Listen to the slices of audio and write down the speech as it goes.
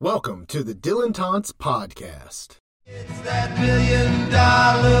Welcome to the Dylan Taunts Podcast. It's that $1 billion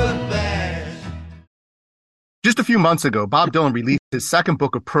bash. Just a few months ago, Bob Dylan released his second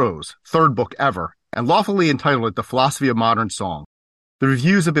book of prose, third book ever, and lawfully entitled it The Philosophy of Modern Song. The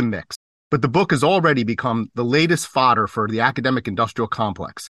reviews have been mixed, but the book has already become the latest fodder for the academic industrial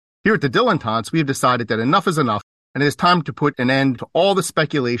complex. Here at the Dylan Taunts, we have decided that enough is enough, and it is time to put an end to all the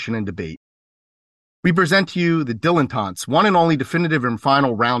speculation and debate. We present to you the Dylan Taunts, one and only definitive and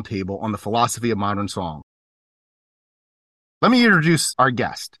final roundtable on the philosophy of modern song. Let me introduce our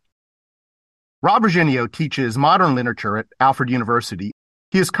guest. Rob Virginio teaches modern literature at Alfred University.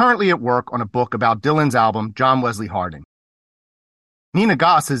 He is currently at work on a book about Dylan's album, John Wesley Harding. Nina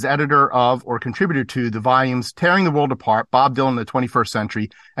Goss is editor of or contributor to the volumes Tearing the World Apart, Bob Dylan in the 21st Century,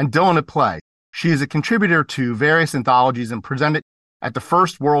 and Dylan at Play. She is a contributor to various anthologies and presented at the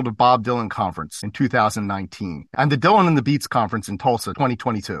First World of Bob Dylan Conference in 2019 and the Dylan and the Beats Conference in Tulsa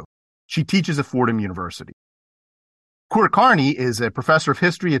 2022. She teaches at Fordham University. Court Carney is a professor of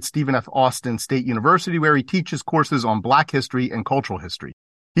history at Stephen F. Austin State University, where he teaches courses on Black history and cultural history.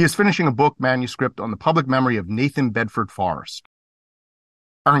 He is finishing a book manuscript on the public memory of Nathan Bedford Forrest.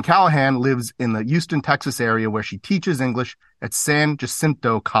 Erin Callahan lives in the Houston, Texas area, where she teaches English at San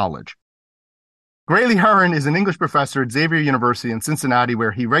Jacinto College. Graylee Heron is an English professor at Xavier University in Cincinnati,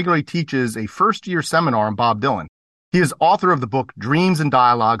 where he regularly teaches a first-year seminar on Bob Dylan. He is author of the book Dreams and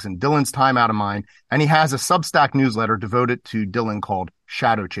Dialogues in Dylan's Time Out of Mind, and he has a Substack newsletter devoted to Dylan called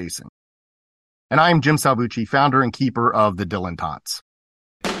Shadow Chasing. And I am Jim Salvucci, founder and keeper of the Dylan Taunts.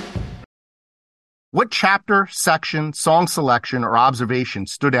 What chapter, section, song selection, or observation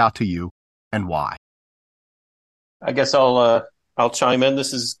stood out to you, and why? I guess I'll chime in.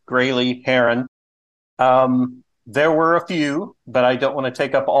 This is Graylee Heron. There were a few, but I don't want to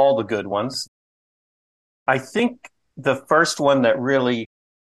take up all the good ones. I think the first one that really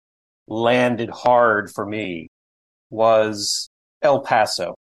landed hard for me was El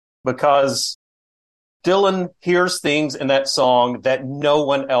Paso, because Dylan hears things in that song that no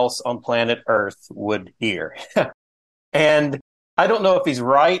one else on planet Earth would hear. And I don't know if he's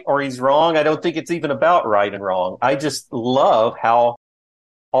right or he's wrong. I don't think it's even about right and wrong. I just love how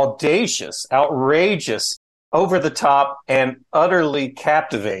audacious, outrageous, over the top, and utterly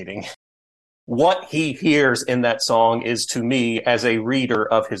captivating what he hears in that song is to me as a reader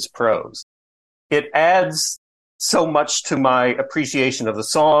of his prose. It adds so much to my appreciation of the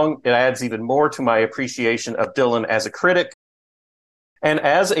song. It adds even more to my appreciation of Dylan as a critic. And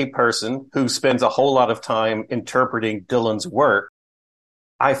as a person who spends a whole lot of time interpreting Dylan's work,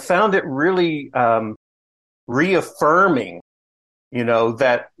 I found it really reaffirming,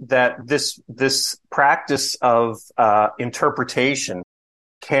 that this practice of interpretation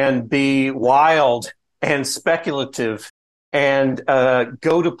can be wild and speculative and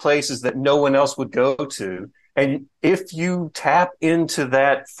go to places that no one else would go to. And if you tap into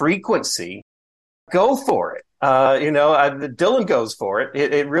that frequency, go for it. Dylan goes for it.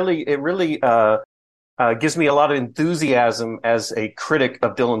 It really gives me a lot of enthusiasm as a critic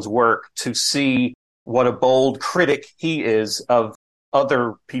of Dylan's work to see what a bold critic he is of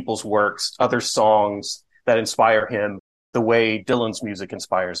other people's works, other songs that inspire him the way Dylan's music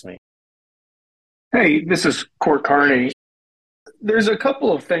inspires me. Hey, this is Court Carney. There's a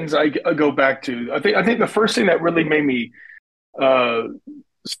couple of things I go back to. I think the first thing that really made me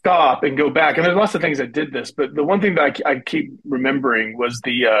stop and go back, and there's lots of things that did this, but the one thing that I keep remembering was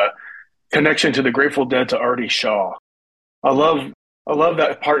the connection to the Grateful Dead to Artie Shaw. I love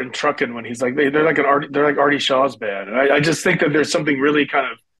that part in Truckin' when he's like they're like Artie Shaw's band, and I just think that there's something really kind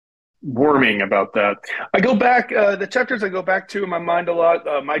of warming about that. I go back the chapters I go back to in my mind a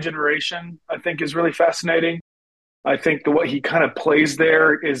lot. My Generation, I think, is really fascinating. I think the way he kind of plays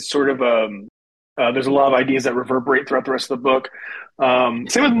there is sort of there's a lot of ideas that reverberate throughout the rest of the book.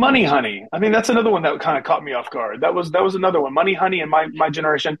 Same with Money Honey. I mean, that's another one that kind of caught me off guard. That was another one, Money Honey and My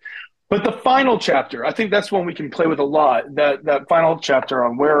Generation. But the final chapter, I think that's one we can play with a lot. That final chapter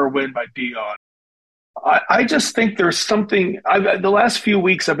on Where or When by Dion. I just think there's something. The last few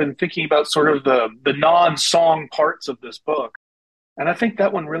weeks I've been thinking about sort of the non-song parts of this book, and I think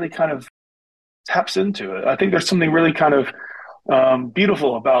that one really kind of taps into it. I think there's something really kind of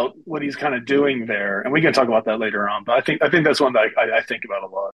beautiful about what he's kind of doing there, and we can talk about that later on. But I think that's one that I think about a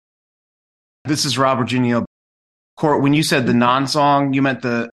lot. This is Rob Virginio. Court, when you said the non-song, you meant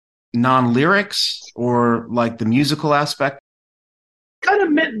the non-lyrics or like the musical aspect? Kind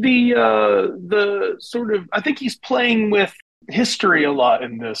of meant the sort of, I think he's playing with history a lot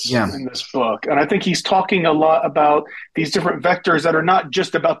in this book. And I think he's talking a lot about these different vectors that are not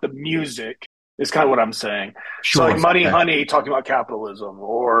just about the music. is kind of what I'm saying. Sure. So like Money Okay. Honey talking about capitalism,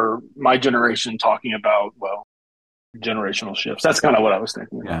 or My Generation talking about, well, generational shifts. That's kind of what I was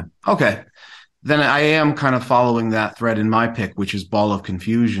thinking about. Yeah. Okay. Then I am kind of following that thread in my pick, which is Ball of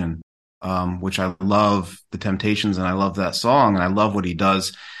Confusion, which I love the Temptations, and I love that song, and I love what he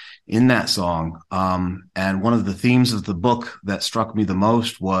does in that song. And one of the themes of the book that struck me the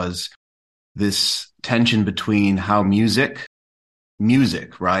most was this tension between how music,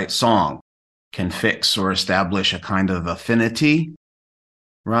 right, song, can fix or establish a kind of affinity,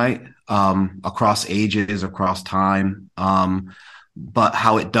 right, across ages, across time. But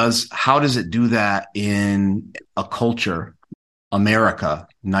how does it do that in a culture, America,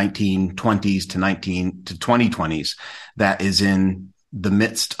 1920s to 2020s, that is in the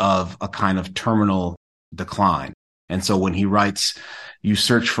midst of a kind of terminal decline? And so when he writes, you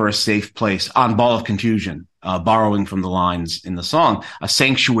search for a safe place on Ball of Confusion, borrowing from the lines in the song, a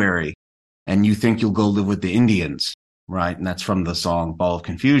sanctuary, and you think you'll go live with the Indians, right? And that's from the song Ball of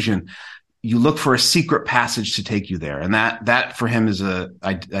Confusion. You look for a secret passage to take you there. And that for him is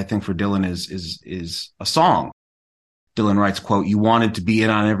I think for Dylan is a song. Dylan writes, quote, you wanted to be in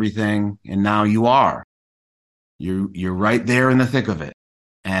on everything, and now you are. You're right there in the thick of it.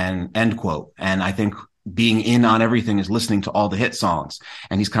 And end quote. And I think being in on everything is listening to all the hit songs.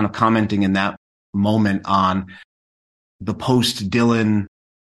 And he's kind of commenting in that moment on the post-Dylan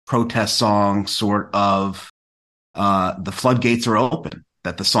protest song sort of the floodgates are open,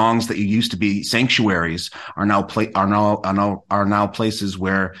 that the songs that you used to be sanctuaries are now places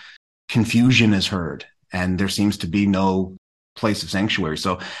where confusion is heard, and there seems to be no place of sanctuary.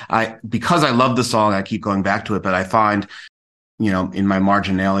 So because I love the song, I keep going back to it, but I find, in my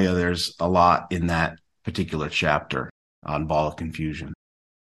marginalia, there's a lot in that particular chapter on Ball of Confusion,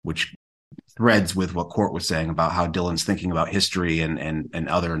 which threads with what Court was saying about how Dylan's thinking about history and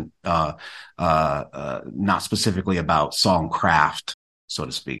other, not specifically about song craft, so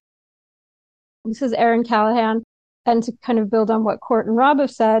to speak. This is Erin Callahan. And to kind of build on what Court and Rob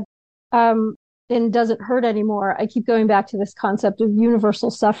have said, in Doesn't Hurt Anymore, I keep going back to this concept of universal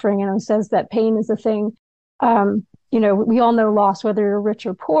suffering. And it says that pain is a thing, we all know loss, whether you're rich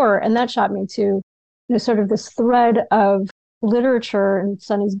or poor. And that shot me to, sort of this thread of literature, and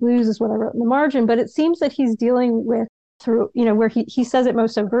Sonny's Blues is what I wrote in the margin. But it seems that he's dealing with where he says it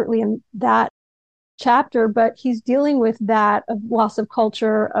most overtly in that chapter, but he's dealing with that of loss of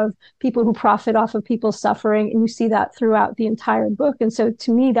culture, of people who profit off of people's suffering. And you see that throughout the entire book. And so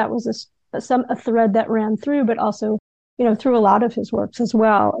to me, that was a thread that ran through, but also, through a lot of his works as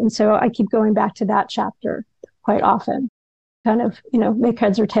well. And so I keep going back to that chapter quite often, kind of, make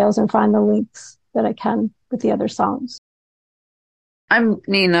heads or tails and find the links that I can with the other songs. I'm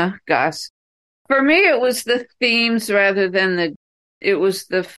Nina Goss. For me, it was the themes rather than it was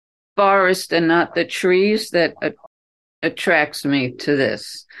the forest and not the trees that attracts me to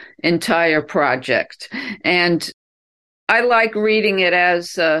this entire project. And I like reading it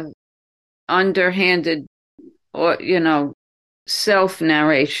as underhanded or,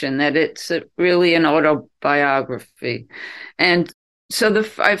 self-narration, that it's really an autobiography. And so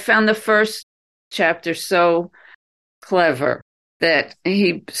I found the first chapter so clever that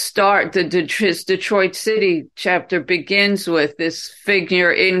his Detroit City chapter begins with this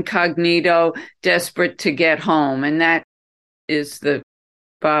figure incognito, desperate to get home. And that is the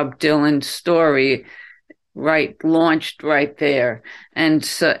Bob Dylan story, launched right there. And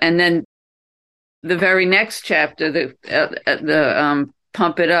then the very next chapter, the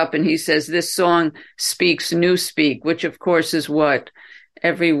Pump It Up, and he says, this song speaks newspeak, which of course is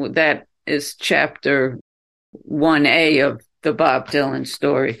that is chapter 1A of the Bob Dylan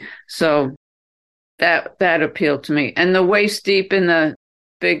story. So that appealed to me. And the waist deep in the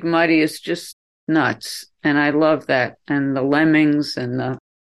Big Muddy is just nuts. And I love that. And the lemmings and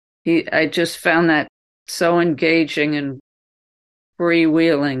I just found that so engaging and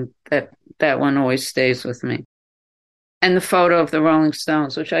freewheeling that one always stays with me. And the photo of the Rolling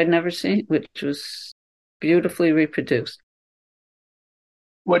Stones, which I'd never seen, which was beautifully reproduced.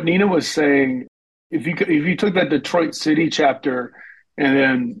 What Nina was saying, if you took that Detroit City chapter and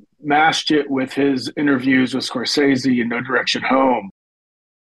then mashed it with his interviews with Scorsese and No Direction Home,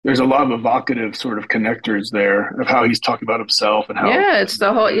 there's a lot of evocative sort of connectors there of how he's talking about himself and how. Yeah, it's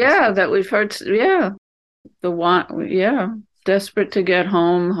the whole, that we've heard. Yeah. The one, desperate to get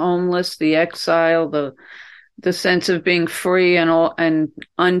home, homeless, the exile, the sense of being free and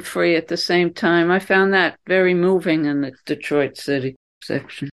unfree at the same time. I found that very moving in the Detroit City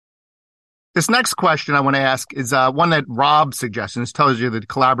section. This next question I want to ask is one that Rob suggested. This tells you the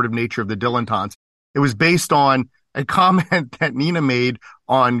collaborative nature of the Dylantantes. It was based on a comment that Nina made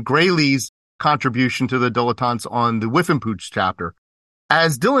on Graylee's contribution to the Dilettantes on the Whiffenpooch chapter.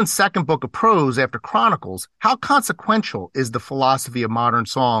 As Dylan's second book of prose after Chronicles, how consequential is the philosophy of modern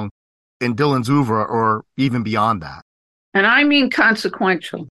song in Dylan's oeuvre, or even beyond that? And I mean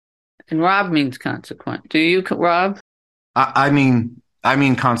consequential, and Rob means consequent. Do you, Rob? I mean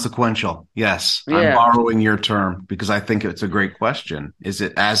consequential. Yes, Yeah. I'm borrowing your term because I think it's a great question. Is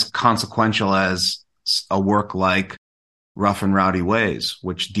it as consequential as a work like Rough and Rowdy Ways,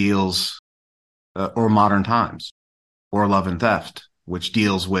 which deals, or Modern Times, or Love and Theft, which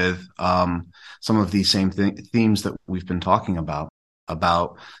deals with some of these same themes that we've been talking about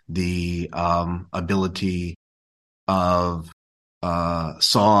the ability of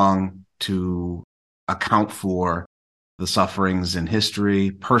song to account for the sufferings in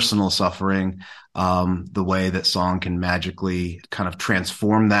history, personal suffering, the way that song can magically kind of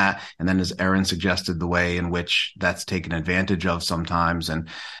transform that. And then, as Aaron suggested, the way in which that's taken advantage of sometimes. And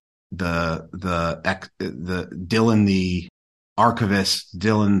the Dylan, the archivist,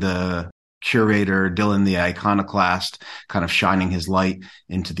 Dylan, the curator, Dylan, the iconoclast, kind of shining his light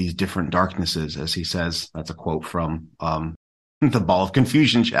into these different darknesses, as he says. That's a quote from, the Ball of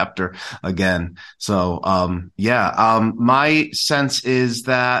Confusion chapter again. So, my sense is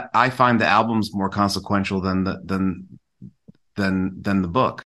that I find the albums more consequential than the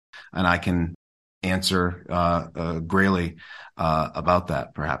book. And I can answer, Grayley, about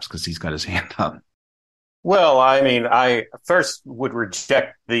that perhaps because he's got his hand up. Well, I mean, I first would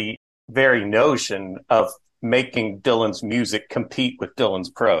reject the very notion of making Dylan's music compete with Dylan's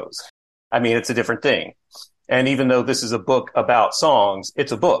prose. I mean, it's a different thing. And even though this is a book about songs,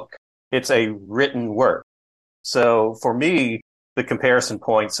 it's a book. It's a written work. So for me, the comparison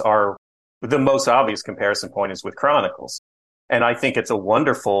points are, the most obvious comparison point is with Chronicles. And I think it's a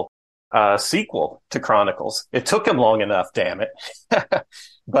wonderful sequel to Chronicles. It took him long enough, damn it.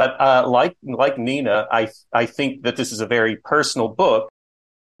 But like Nina, I think that this is a very personal book.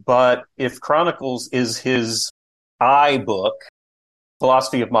 But if Chronicles is his I book,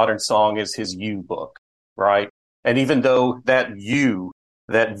 Philosophy of Modern Song is his you book, right? And even though that you,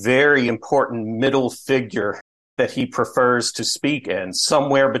 that very important middle figure that he prefers to speak in,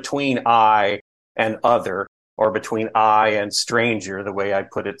 somewhere between I and other, or between I and stranger, the way I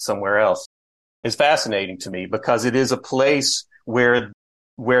put it somewhere else, is fascinating to me because it is a place where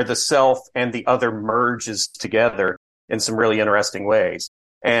the self and the other merges together in some really interesting ways.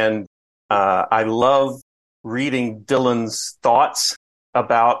 And I love reading Dylan's thoughts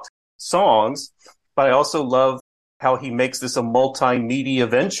about songs, but I also love how he makes this a multimedia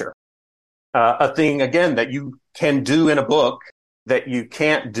venture, a thing, again, that you can do in a book that you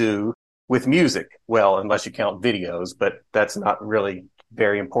can't do with music. Well, unless you count videos, but that's not really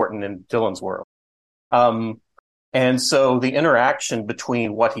very important in Dylan's world. And so the interaction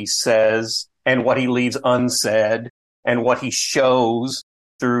between what he says and what he leaves unsaid and what he shows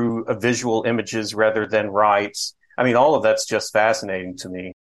through visual images rather than writes, I mean, all of that's just fascinating to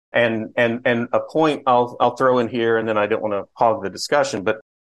me. And a point I'll throw in here, and then I don't want to hog the discussion, but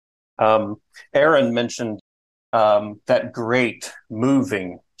Aaron mentioned that great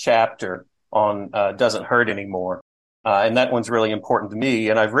moving chapter on Doesn't Hurt Anymore. And that one's really important to me.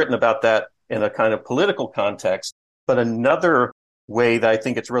 And I've written about that in a kind of political context. But another way that I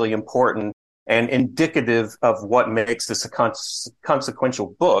think it's really important and indicative of what makes this a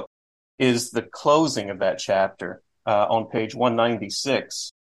consequential book is the closing of that chapter on page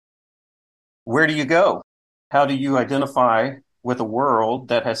 196. Where do you go? How do you identify with a world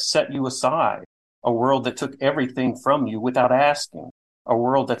that has set you aside? A world that took everything from you without asking? A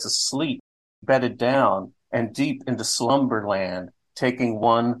world that's asleep, bedded down, and deep into slumberland, taking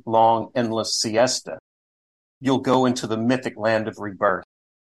one long, endless siesta? You'll go into the mythic land of rebirth,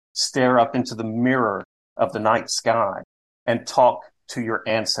 stare up into the mirror of the night sky, and talk to your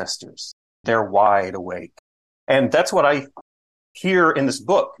ancestors. They're wide awake. And that's what I hear in this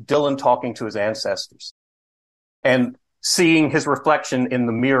book, Dylan talking to his ancestors and seeing his reflection in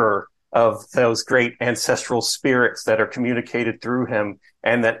the mirror of those great ancestral spirits that are communicated through him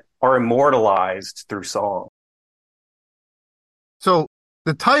and that are immortalized through song. So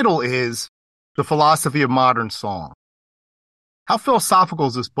the title is The Philosophy of Modern Song. How philosophical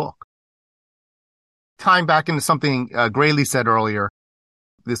is this book? Tying back into something Grayley said earlier,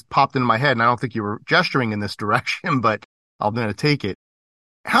 this popped into my head, and I don't think you were gesturing in this direction, but I'm going to take it.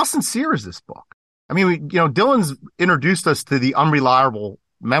 How sincere is this book? I mean, Dylan's introduced us to the unreliable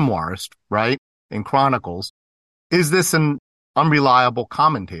memoirist, right, in Chronicles. Is this an unreliable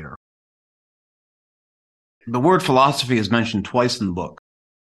commentator? The word philosophy is mentioned twice in the book,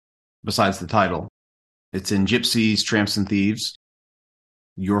 besides the title. It's in Gypsies, Tramps, and Thieves.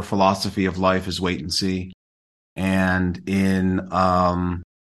 Your Philosophy of Life is Wait and See. And in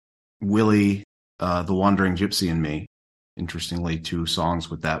Willie, The Wandering Gypsy and Me, interestingly, 2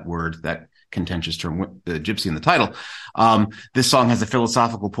 songs with that word, that contentious term, the gypsy in the title. This song has a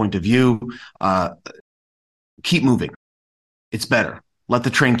philosophical point of view. Keep moving. It's better. Let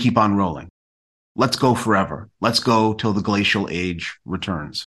the train keep on rolling. Let's go forever. Let's go till the glacial age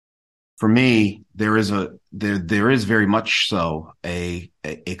returns. For me, there is very much so a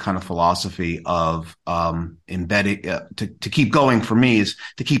kind of philosophy of embedding to keep going. For me, is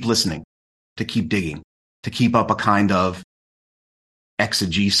to keep listening, to keep digging, to keep up a kind of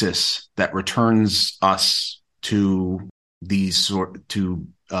exegesis that returns us to these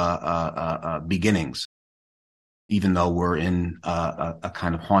beginnings, even though we're in a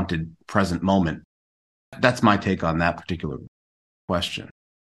kind of haunted present moment. That's my take on that particular question.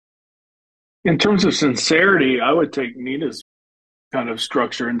 In terms of sincerity, I would take Nina's kind of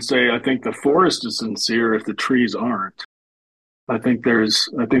structure and say, I think the forest is sincere if the trees aren't. I think there's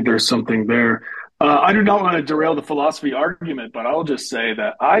something there. I do not want to derail the philosophy argument, but I'll just say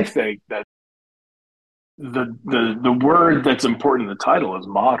that I think that the word that's important in the title is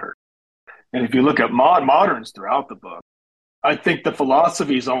modern. And if you look at moderns throughout the book, I think the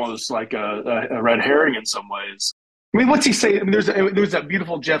philosophy is almost like a red herring in some ways. I mean, what's he say? I mean, there's that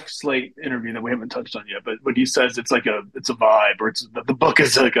beautiful Jeff Slate interview that we haven't touched on yet, but when he says it's a vibe, or the book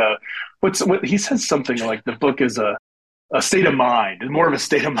is like what he says something like the book is a state of mind, more of a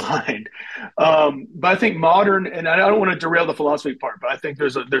state of mind. But I think modern, and I don't want to derail the philosophy part, but I think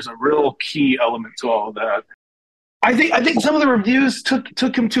there's a real key element to all of that. I think some of the reviews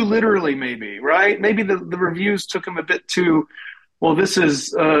took him too literally, maybe, right? Maybe the reviews took him a bit too, well, this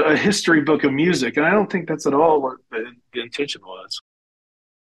is a history book of music, and I don't think that's at all what the intention was.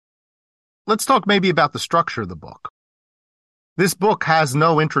 Let's talk maybe about the structure of the book. This book has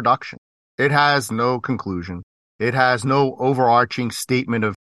no introduction. It has no conclusion. It has no overarching statement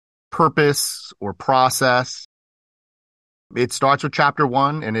of purpose or process. It starts with chapter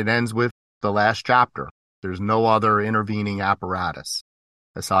 1 and it ends with the last chapter. There's no other intervening apparatus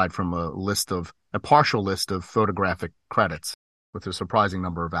aside from a partial list of photographic credits with a surprising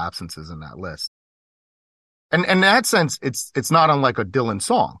number of absences in that list. And in that sense, it's not unlike a Dylan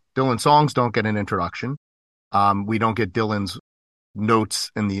song. Dylan songs don't get an introduction. We don't get Dylan's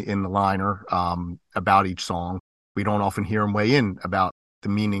notes in the liner about each song. We don't often hear him weigh in about the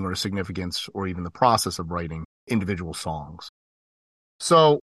meaning or significance or even the process of writing individual songs.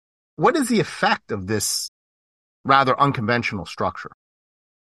 So what is the effect of this rather unconventional structure?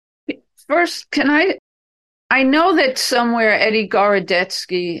 First, I know that somewhere Eddie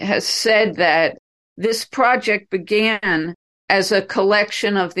Gorodetsky has said that this project began as a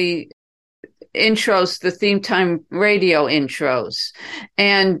collection of the intros, the theme time radio intros.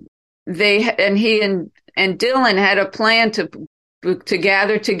 And he and Dylan had a plan to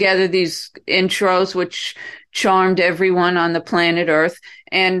gather together these intros, which charmed everyone on the planet Earth,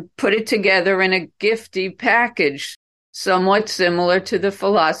 and put it together in a gifty package, somewhat similar to the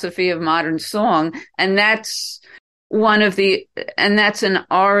philosophy of modern song. And that's an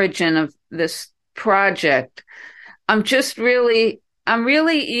origin of this project. I'm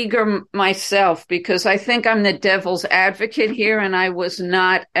really eager myself because I think I'm the devil's advocate here, and I was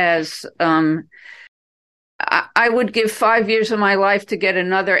not as, I would give 5 years of my life to get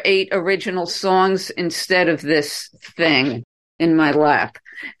another 8 original songs instead of this thing in my lap.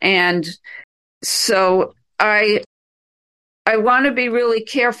 And so I want to be really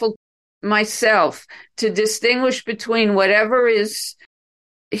careful myself to distinguish between whatever is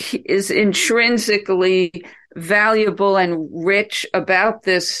intrinsically valuable and rich about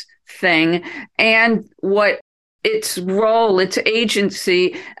this thing and what its role, its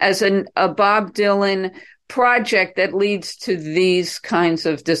agency as a Bob Dylan project that leads to these kinds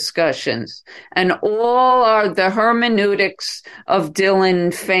of discussions. And all are the hermeneutics of Dylan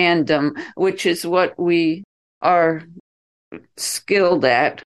fandom, which is what we are skilled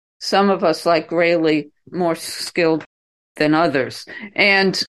at. Some of us, like Graley, more skilled than others.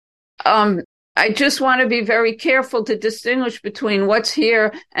 And I just want to be very careful to distinguish between what's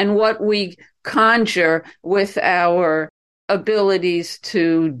here and what we conjure with our abilities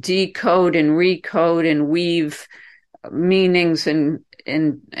to decode and recode and weave meanings and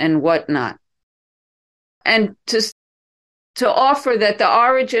whatnot. And to offer that the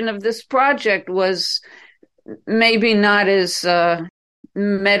origin of this project was maybe not as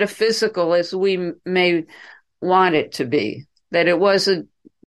metaphysical as we may want it to be. That it wasn't,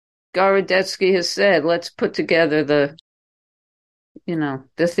 Gorodetsky has said, let's put together the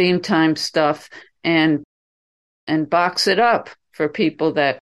theme time stuff and box it up for people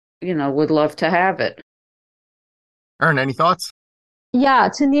that, would love to have it. Erin, any thoughts? Yeah,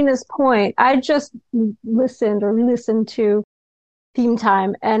 to Nina's point, I just listened or re-listened to Theme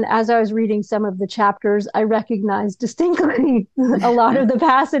Time, and as I was reading some of the chapters, I recognized distinctly a lot of the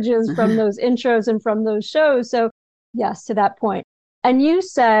passages from those intros and from those shows. So yes, to that point. And you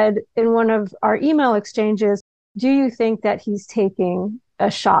said in one of our email exchanges, do you think that he's taking a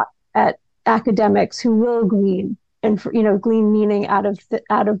shot at academics who will glean and, glean meaning out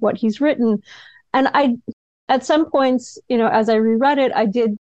of what he's written? And at some points, as I reread it, I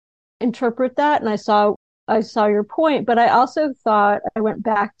did interpret that, and I saw your point, but I also thought, I went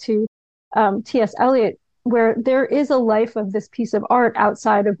back to T.S. Eliot, where there is a life of this piece of art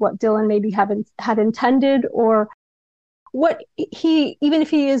outside of what Dylan maybe had intended, or what even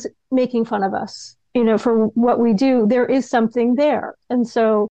if he is making fun of us, for what we do, there is something there. And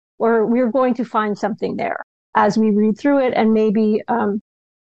so, or we're going to find something there as we read through it, and maybe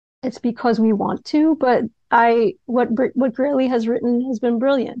it's because we want to, but what Grayley has written has been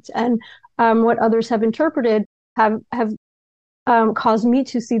brilliant, and what others have interpreted have caused me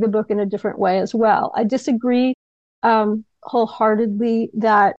to see the book in a different way as well. I disagree wholeheartedly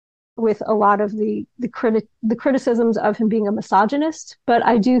that with a lot of the criticisms of him being a misogynist, but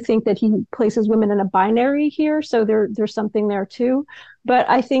I do think that he places women in a binary here, so there's something there too. But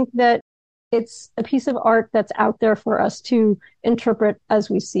I think that it's a piece of art that's out there for us to interpret as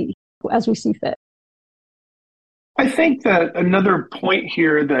we see fit. I think that another point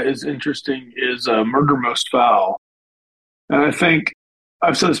here that is interesting is Murder Most Foul. And I think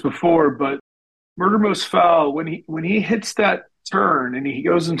I've said this before, but Murder Most Foul, when he hits that turn and he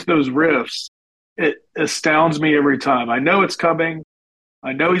goes into those riffs, it astounds me every time. I know it's coming.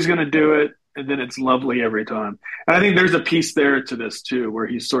 I know he's going to do it. And then it's lovely every time. And I think there's a piece there to this too, where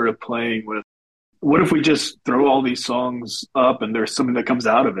he's sort of playing with, what if we just throw all these songs up and there's something that comes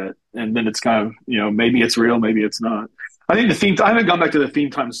out of it? And then it's kind of, maybe it's real, maybe it's not. I think I haven't gone back to the Theme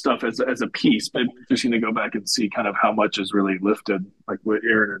Time stuff as a piece, but it's interesting to go back and see kind of how much is really lifted, like what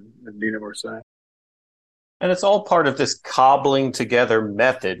Erin and Nina were saying. And it's all part of this cobbling together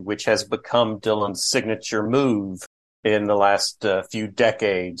method, which has become Dylan's signature move in the last few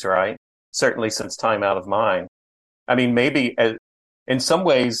decades, right? Certainly since Time Out of Mind. I mean, maybe in some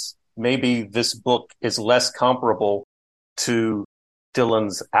ways, maybe this book is less comparable to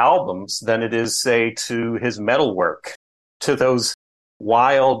Dylan's albums than it is, say, to his metal work, to those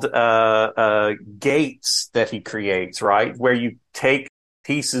wild gates that he creates, right? Where you take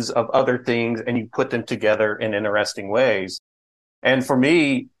pieces of other things and you put them together in interesting ways. And for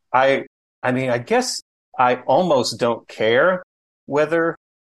me, I guess I almost don't care whether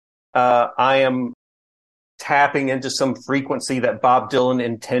I am tapping into some frequency that Bob Dylan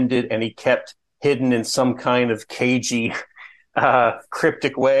intended and he kept hidden in some kind of cagey,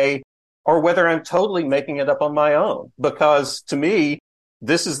 cryptic way, or whether I'm totally making it up on my own. Because to me,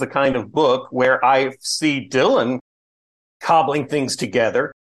 this is the kind of book where I see Dylan cobbling things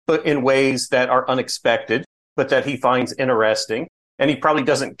together, but in ways that are unexpected, but that he finds interesting. And he probably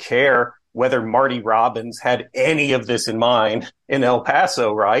doesn't care whether Marty Robbins had any of this in mind in El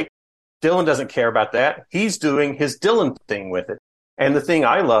Paso, right? Dylan doesn't care about that. He's doing his Dylan thing with it. And the thing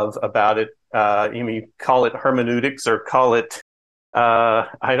I love about it, you call it hermeneutics or call it,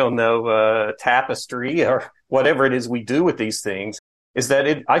 tapestry or whatever it is we do with these things, is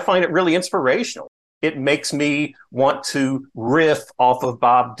that I find it really inspirational. It makes me want to riff off of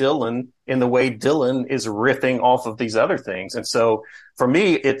Bob Dylan in the way Dylan is riffing off of these other things. And so for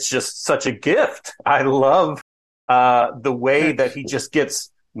me, it's just such a gift. I love the way that he just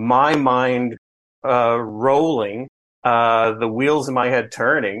gets my mind rolling, the wheels in my head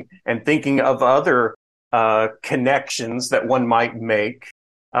turning, and thinking of other connections that one might make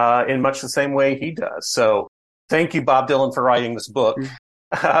in much the same way he does. So thank you, Bob Dylan, for writing this book.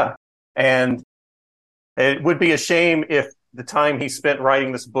 And it would be a shame if the time he spent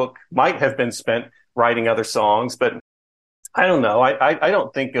writing this book might have been spent writing other songs, but I don't know. I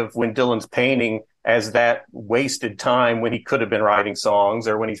don't think of when Dylan's painting as that wasted time when he could have been writing songs,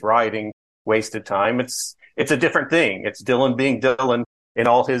 or when he's writing wasted time. It's a different thing. It's Dylan being Dylan in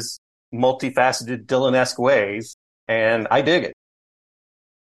all his multifaceted Dylan-esque ways, and I dig it.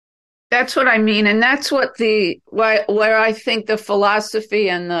 That's what I mean, and that's what where I think the philosophy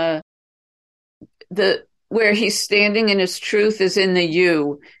and the where he's standing in his truth is in the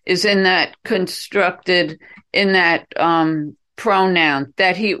you, is in that constructed, in that pronoun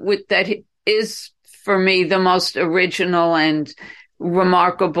that he is, for me, the most original and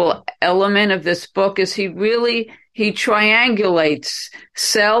remarkable element of this book. Is he triangulates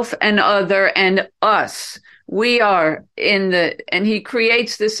self and other and us we are and he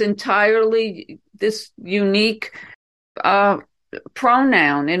creates this unique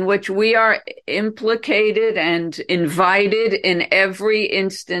pronoun in which we are implicated and invited in every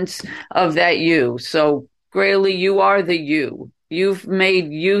instance of that you. So, Grayley, you are the you. You've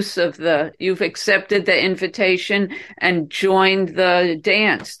made use of you've accepted the invitation and joined the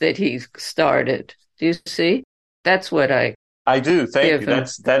dance that he started. Do you see? That's what I do. Thank you.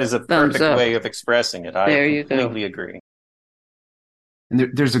 That is a perfect up. way of expressing it. I completely agree. And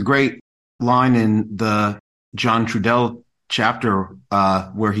there's a great line in the John Trudell chapter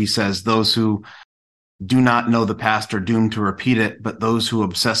where he says, "Those who do not know the past are doomed to repeat it, but those who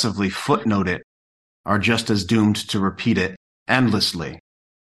obsessively footnote it are just as doomed to repeat it endlessly."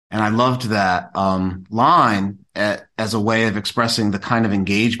 And I loved that line as a way of expressing the kind of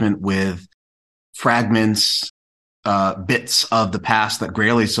engagement with fragments, bits of the past that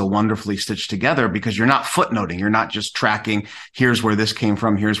Grayley so wonderfully stitched together, because you're not footnoting. You're not just tracking, here's where this came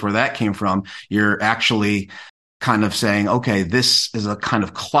from, here's where that came from. You're actually kind of saying, okay, this is a kind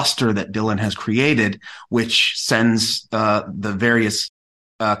of cluster that Dylan has created, which sends the various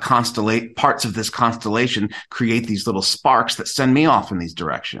parts of this constellation create these little sparks that send me off in these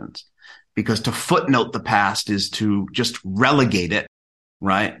directions. Because to footnote the past is to just relegate it,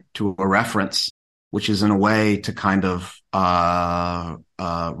 right, to a reference, which is in a way to kind of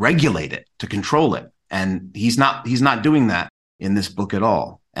regulate it, to control it. And he's not doing that in this book at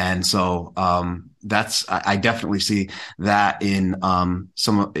all. And so I definitely see that in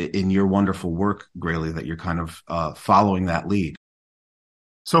in your wonderful work, Grayley, that you're kind of following that lead.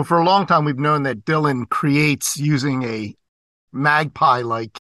 So for a long time, we've known that Dylan creates using a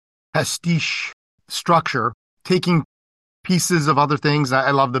magpie-like pastiche structure, taking pieces of other things.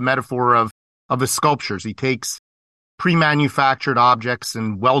 I love the metaphor of his sculptures. He takes pre-manufactured objects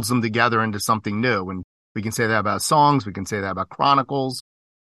and welds them together into something new. And we can say that about songs. We can say that about chronicles.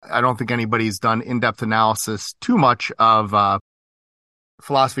 I don't think anybody's done in-depth analysis too much of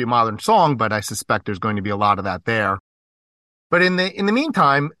philosophy of modern song, but I suspect there's going to be a lot of that there. But in the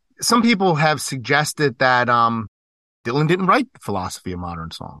meantime, some people have suggested that Dylan didn't write the philosophy of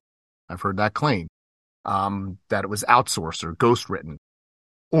modern song. I've heard that claim, that it was outsourced or ghostwritten,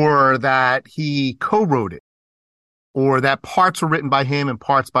 or that he co-wrote it, or that parts were written by him and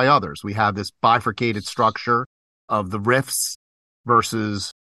parts by others. We have this bifurcated structure of the riffs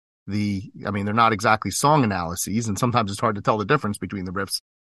versus they're not exactly song analyses, and sometimes it's hard to tell the difference between the riffs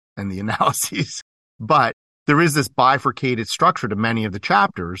and the analyses. But there is this bifurcated structure to many of the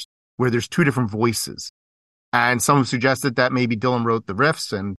chapters where there's two different voices. And some have suggested that maybe Dylan wrote the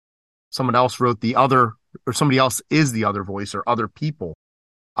riffs and someone else wrote the other, or somebody else is the other voice, or other people.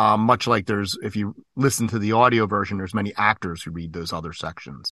 Much like if you listen to the audio version, there's many actors who read those other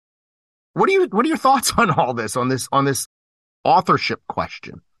sections. What are your thoughts on all this, on this authorship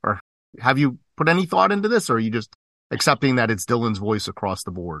question? Or have you put any thought into this, or are you just accepting that it's Dylan's voice across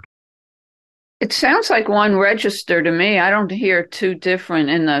the board? It sounds like one register to me. I don't hear two different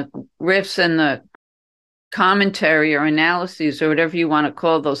in the riffs and the commentary or analyses or whatever you want to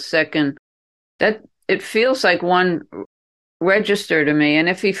call those second. That it feels like one register to me. And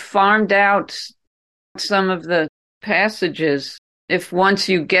if he farmed out some of the passages, if once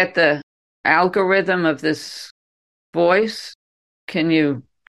you get the algorithm of this voice, can you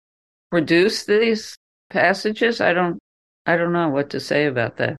produce these passages? I don't know what to say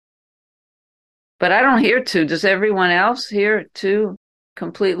about that. But I don't hear two. Does everyone else hear two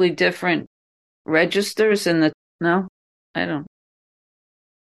completely different registers in the... No, I don't.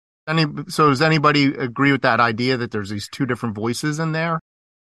 So does anybody agree with that idea that there's these two different voices in there?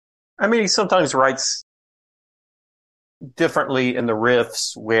 I mean, he sometimes writes differently in the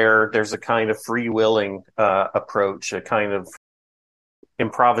riffs where there's a kind of freewheeling approach, a kind of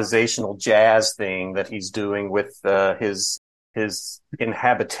improvisational jazz thing that he's doing with his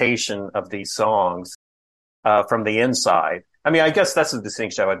inhabitation of these songs from the inside. I mean, I guess that's the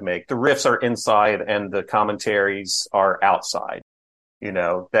distinction I would make. The riffs are inside and the commentaries are outside. You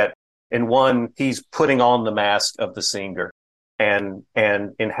know, that in one, he's putting on the mask of the singer and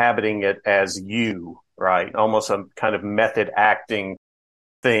inhabiting it as you, right? Almost a kind of method acting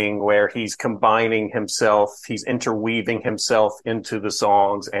thing where he's combining himself, he's interweaving himself into the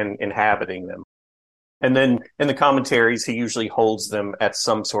songs and inhabiting them. And then in the commentaries, he usually holds them at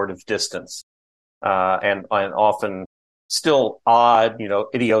some sort of distance, and often still odd,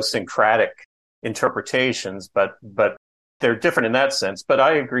 idiosyncratic interpretations, but they're different in that sense. But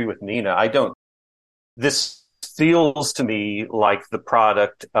I agree with Nina. This feels to me like the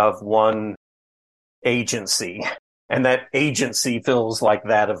product of one agency, and that agency feels like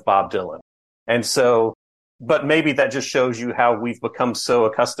that of Bob Dylan. And so But maybe that just shows you how we've become so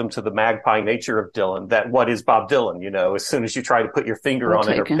accustomed to the magpie nature of Dylan that what is Bob Dylan? As soon as you try to put your finger on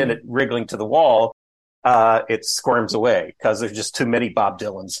it or pin it wriggling to the wall, it squirms away because there's just too many Bob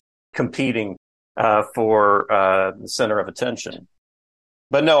Dylans competing for the center of attention.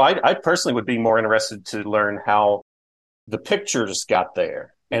 But no, I personally would be more interested to learn how the pictures got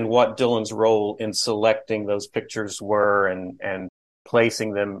there and what Dylan's role in selecting those pictures were and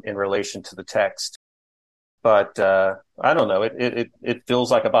placing them in relation to the text. But I don't know. It feels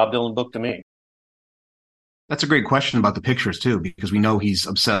like a Bob Dylan book to me. That's a great question about the pictures, too, because we know he's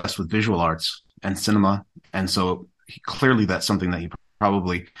obsessed with visual arts and cinema. And so clearly that's something that he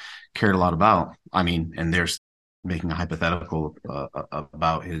probably cared a lot about. I mean, and there's making a hypothetical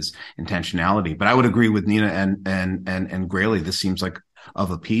about his intentionality. But I would agree with Nina and Grayley. This seems like of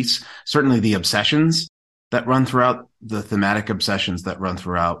a piece. Certainly the obsessions that run throughout, the thematic obsessions that run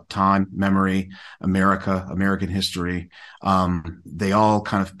throughout time, memory, America, American history, they all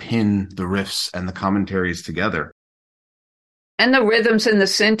kind of pin the riffs and the commentaries together. And the rhythms and the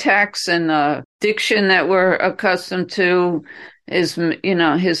syntax and the diction that we're accustomed to is,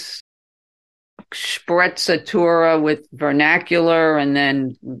 his sprezzatura with vernacular and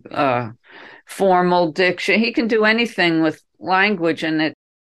then formal diction. He can do anything with language, and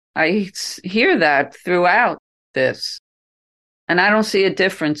I hear that throughout this. And I don't see a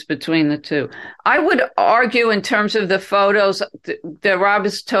difference between the two. I would argue in terms of the photos that Rob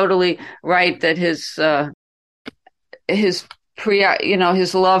is totally right that his love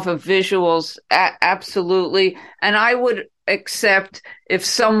of visuals, absolutely. And I would accept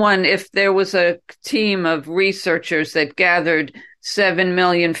if there was a team of researchers that gathered 7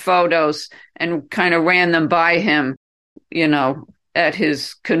 million photos and kind of ran them by him, at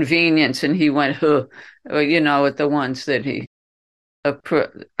his convenience, and he went, at the ones that he,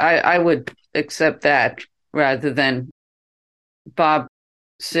 I would accept that rather than Bob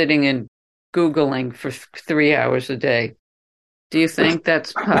sitting and Googling for 3 hours a day. Do you think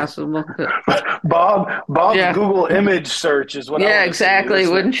that's possible? Bob's Google image search is what. Yeah, exactly.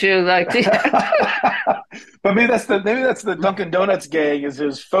 Wouldn't you like to? But maybe that's the Dunkin' Donuts gang is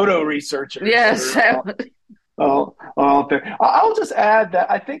his photo researchers. Yes. Out there. I'll just add that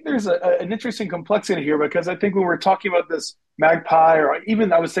I think there's an interesting complexity here, because I think when we're talking about this magpie, or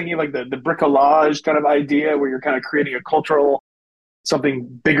even I was thinking like the bricolage kind of idea where you're kind of creating a cultural something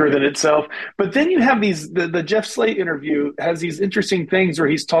bigger than itself. But then you have the Jeff Slate interview has these interesting things where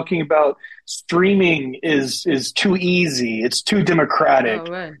he's talking about streaming is too easy. It's too democratic.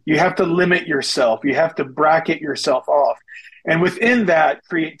 Oh, right. You have to limit yourself. You have to bracket yourself off. And within that,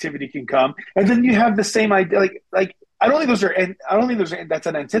 creativity can come. And then you have the same idea. Like I don't think that's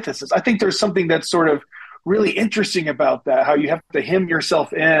an antithesis. I think there's something that's sort of really interesting about that, how you have to hem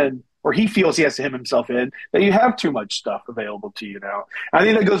yourself in, or he feels he has to hem himself in, that you have too much stuff available to you now. I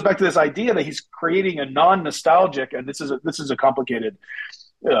think that goes back to this idea that he's creating a non-nostalgic, and this is a complicated.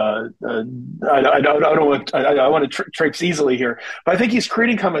 I want to traipse easily here, but I think he's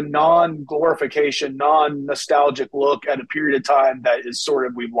creating kind of a non-glorification, non-nostalgic look at a period of time that is sort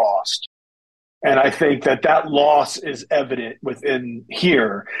of we've lost. And I think that loss is evident within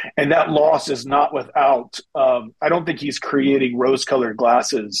here. And that loss is not without, I don't think he's creating rose-colored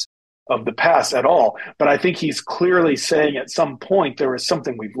glasses of the past at all. But I think he's clearly saying at some point there is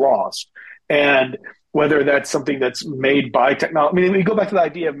something we've lost. And whether that's something that's made by technology. I mean, we go back to the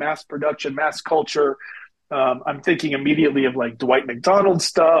idea of mass production, mass culture. I'm thinking immediately of like Dwight McDonald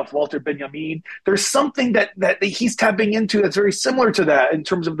stuff, Walter Benjamin. There's something that he's tapping into that's very similar to that in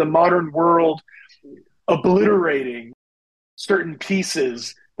terms of the modern world obliterating certain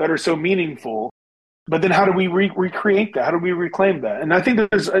pieces that are so meaningful. But then how do we recreate that? How do we reclaim that? And I think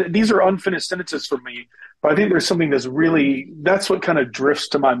these are unfinished sentences for me, but I think there's something that's what kind of drifts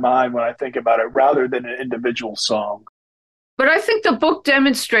to my mind when I think about it rather than an individual song. But I think the book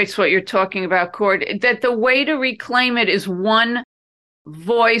demonstrates what you're talking about, Cord, that the way to reclaim it is one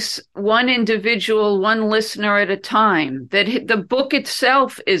voice, one individual, one listener at a time. That the book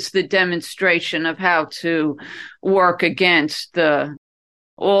itself is the demonstration of how to work against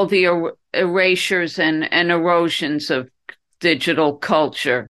all the erasures and erosions of digital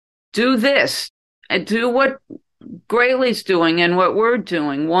culture. Do this and do what Grayley's doing and what we're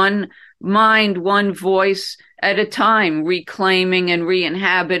doing. One mind, one voice at a time, reclaiming and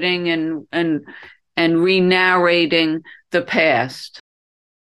re-inhabiting and re-narrating the past.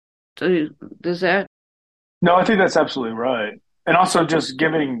 Does that? No, I think that's absolutely right. And also just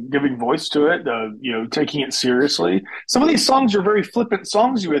giving voice to it, taking it seriously. Some of these songs are very flippant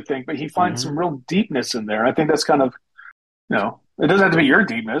songs, you would think, but he finds some real deepness in there. I think that's kind of, It doesn't have to be your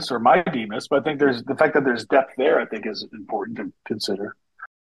deepness or my deepness, but I think there's the fact that there's depth there, I think is important to consider.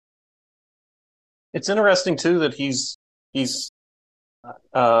 It's interesting too that he's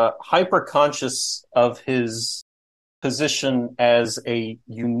hyper conscious of his position as a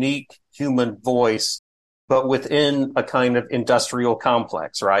unique human voice, but within a kind of industrial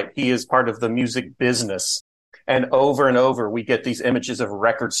complex, right? He is part of the music business. And over we get these images of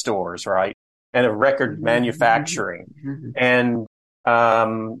record stores, right? And of record manufacturing. And,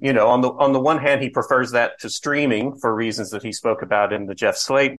 on the one hand, he prefers that to streaming for reasons that he spoke about in the Jeff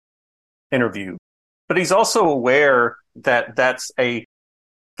Slate interview. But he's also aware that that's a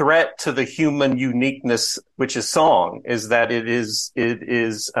threat to the human uniqueness, which is song, is that it is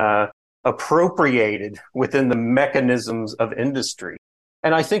appropriated within the mechanisms of industry.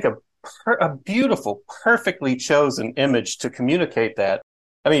 And I think a beautiful, perfectly chosen image to communicate that.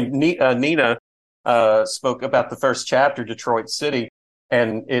 I mean, Nina spoke about the first chapter, Detroit City,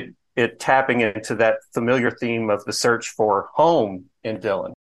 and it tapping into that familiar theme of the search for home in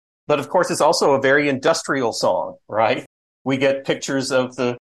Dylan. But of course, it's also a very industrial song, right? We get pictures of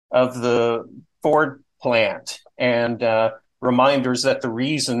the Ford plant and reminders that the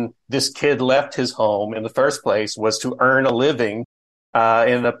reason this kid left his home in the first place was to earn a living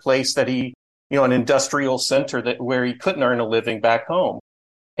in a place that an industrial center where he couldn't earn a living back home.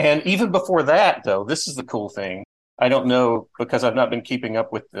 And even before that, though, this is the cool thing. I don't know, because I've not been keeping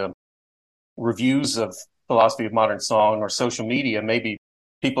up with the reviews of Philosophy of Modern Song or social media. Maybe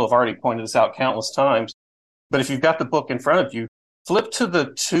people have already pointed this out countless times. But if you've got the book in front of you, flip to the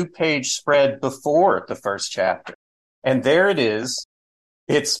 2-page spread before the first chapter. And there it is.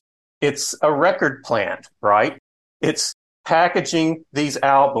 It's a record plant, right? It's packaging these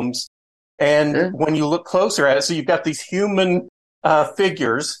albums. And when you look closer at it, so you've got these human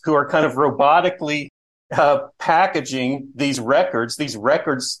figures who are kind of robotically packaging these records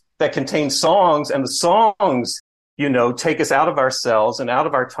that contain songs, and the songs, take us out of ourselves and out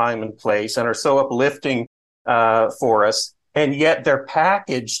of our time and place and are so uplifting for us. And yet they're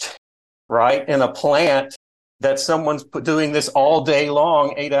packaged, right, in a plant that someone's doing this all day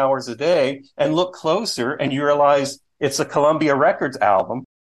long, 8 hours a day. And look closer and you realize it's a Columbia Records album.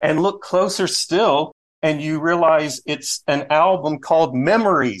 And look closer still and you realize it's an album called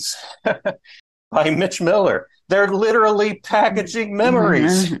Memories by Mitch Miller. They're literally packaging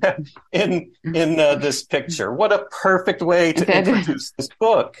memories in this picture. What a perfect way to introduce this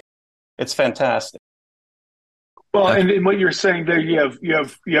book. It's fantastic. Well, and in what you're saying there, you have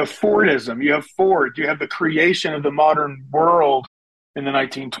Fordism, you have Ford, you have the creation of the modern world in the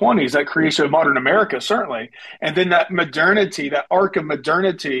 1920s, that creation of modern America, certainly. And then that modernity, that arc of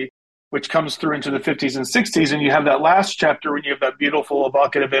modernity, which comes through into the 50s and 60s. And you have that last chapter when you have that beautiful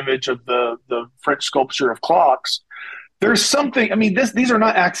evocative image of the French sculpture of clocks. There's something, these are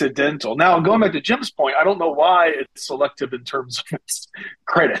not accidental. Now, going back to Jim's point, I don't know why it's selective in terms of its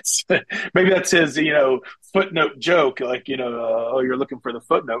credits. Maybe that's his, footnote joke, like, you're looking for the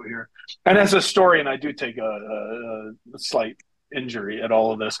footnote here. And as a historian, I do take a slight injury at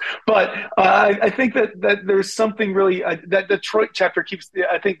all of this. But I think that there's something really, that Detroit chapter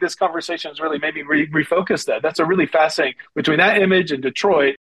I think this conversation has really maybe refocused that. That's a really fascinating, between that image and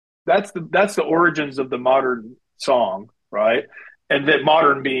Detroit, that's the origins of the modern song, right? And that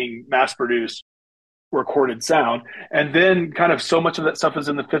modern being mass-produced recorded sound, and then kind of so much of that stuff is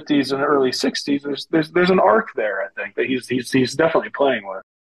in the 50s and early 60s. There's an arc there, I think, that he's definitely playing with.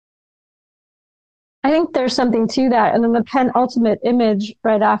 I think there's something to that, and then the penultimate image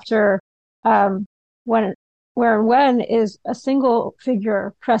right after when is a single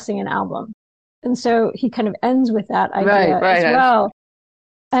figure pressing an album, and so he kind of ends with that idea as well.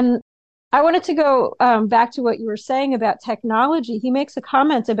 And I wanted to go back to what you were saying about technology. He makes a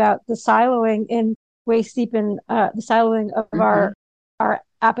comment about the siloing in waist deep in the siloing of our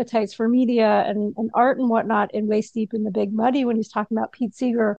appetites for media and art and whatnot in waist deep in the Big Muddy, when he's talking about Pete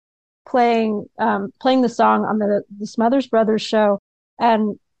Seeger playing the song on the Smothers Brothers show.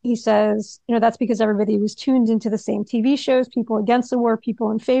 And he says, that's because everybody was tuned into the same TV shows, people against the war,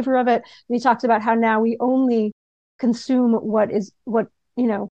 people in favor of it. And he talks about how now we only consume what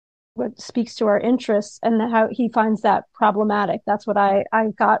speaks to our interests, and how he finds that problematic. That's what I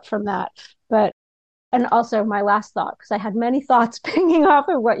got from that. And also my last thought, because I had many thoughts pinging off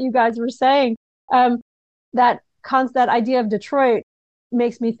of what you guys were saying, that idea of Detroit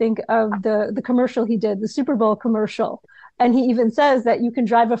makes me think of the commercial he did, the Super Bowl commercial. And he even says that you can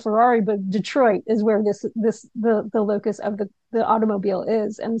drive a Ferrari, but Detroit is where the locus of the automobile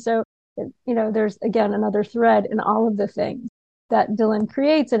is. And so, there's again another thread in all of the things that Dylan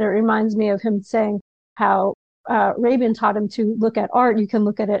creates. And it reminds me of him saying how Rabin taught him to look at art. You can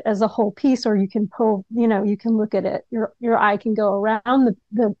look at it as a whole piece, or you can pull, you can look at it. Your eye can go around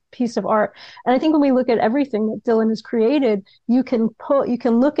the piece of art. And I think when we look at everything that Dylan has created, you can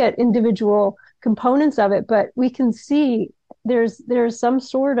look at individual components of it, but we can see there's some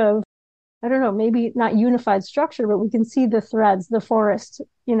sort of, I don't know, maybe not unified structure, but we can see the threads, the forest,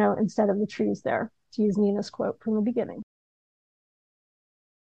 instead of the trees there, to use Nina's quote from the beginning.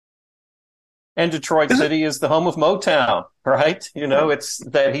 And Detroit City is the home of Motown, right? It's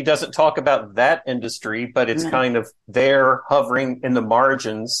that he doesn't talk about that industry, but it's kind of there hovering in the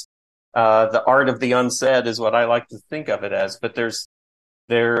margins. The art of the unsaid is what I like to think of it as. But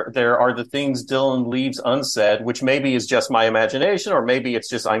there are the things Dylan leaves unsaid, which maybe is just my imagination, or maybe it's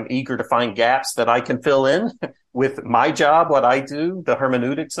just I'm eager to find gaps that I can fill in with my job, what I do, the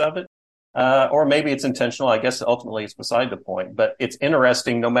hermeneutics of it. Or maybe it's intentional. I guess ultimately it's beside the point, but it's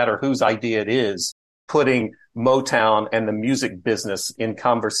interesting no matter whose idea it is, putting Motown and the music business in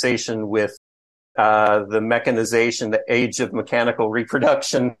conversation with the mechanization, the age of mechanical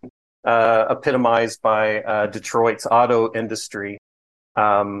reproduction, epitomized by Detroit's auto industry,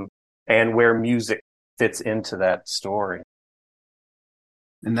 and where music fits into that story.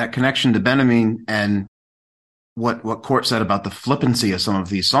 And that connection to Benjamin and what Court said about the flippancy of some of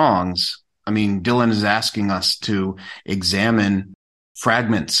these songs. I mean, Dylan is asking us to examine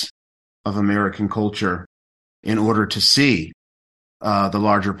fragments of American culture in order to see the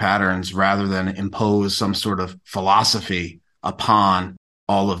larger patterns, rather than impose some sort of philosophy upon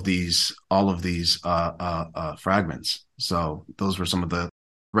all of these fragments. So those were some of the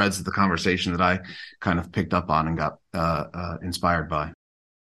threads of the conversation that I kind of picked up on and got inspired by.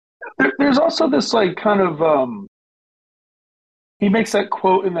 There's also this kind of he makes that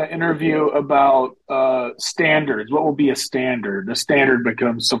quote in that interview about standards. What will be a standard? A standard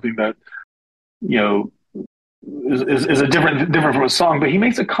becomes something that is a different from a song. But he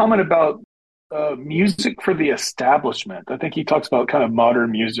makes a comment about music for the establishment. I think he talks about kind of modern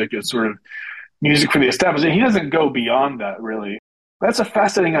music as sort of music for the establishment. He doesn't go beyond that, really. That's a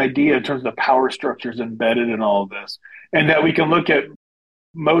fascinating idea in terms of the power structures embedded in all of this, and that we can look at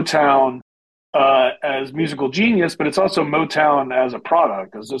Motown as musical genius, but it's also Motown as a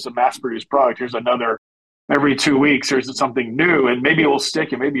product, as just a mass-produced product. Here's another, every 2 weeks, here's something new, and maybe it will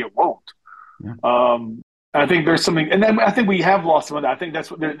stick and maybe it won't. Yeah. I think there's something, and then I think we have lost some of that. I think that's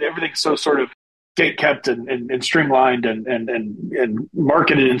what everything's so sort of gate-kept and streamlined and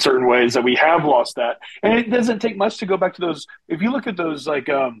marketed in certain ways that we have lost that. And it doesn't take much to go back to those. If you look at those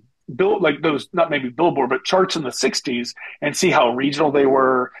those, not maybe Billboard, but charts in the 60s, and see how regional they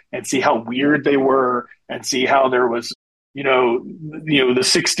were, and see how weird they were, and see how there was, the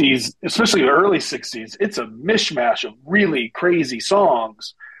 60s, especially the early 60s, it's a mishmash of really crazy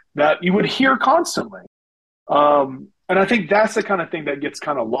songs that you would hear constantly. And I think that's the kind of thing that gets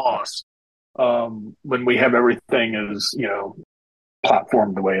kind of lost when we have everything is,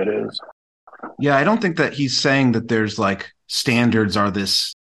 platformed the way it is. Yeah, I don't think that he's saying that there's standards are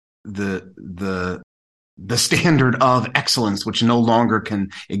this the standard of excellence, which no longer can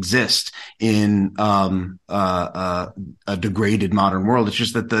exist in a degraded modern world. It's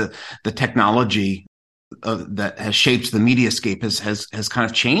just that the technology that has shaped the mediascape has kind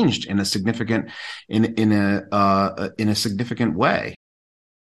of changed in a significant way.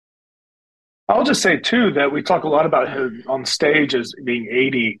 I'll just say too that we talk a lot about him on stage as being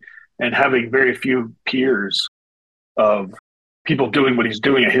 80 and having very few peers of people doing what he's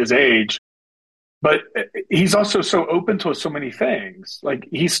doing at his age. But he's also so open to so many things.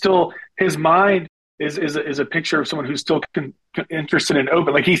 His mind is a picture of someone who's still interested and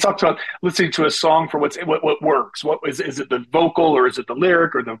open. He talks about listening to a song for what works. What is it, the vocal, or is it the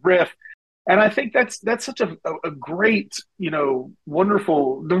lyric or the riff? And I think that's such a great,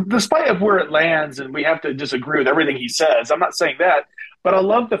 wonderful, despite of where it lands, and we have to disagree with everything he says. I'm not saying that, but I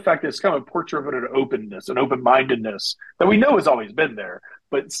love the fact that it's kind of a portrait of an openness, an open-mindedness that we know has always been there.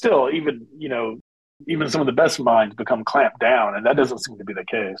 But still, even some of the best minds become clamped down, and that doesn't seem to be the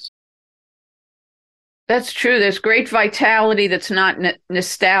case. That's true. There's great vitality that's not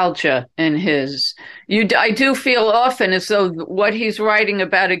nostalgia in his. I do feel often as though what he's writing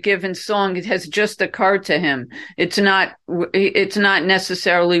about a given song, it has just occurred to him. It's not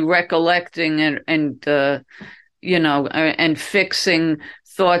necessarily recollecting and fixing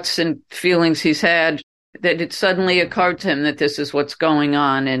thoughts and feelings he's had, that it suddenly occurred to him that this is what's going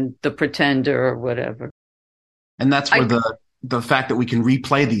on in The Pretender or whatever. And that's where the fact that we can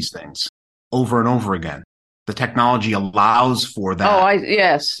replay these things over and over again. The technology allows for that.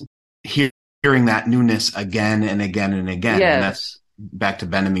 Yes. Hearing that newness again and again and again. Yes. back to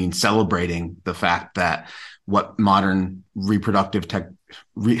Benjamin celebrating the fact that what modern reproductive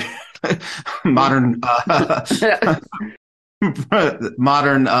modern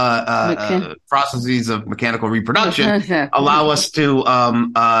modern processes of mechanical reproduction allow us to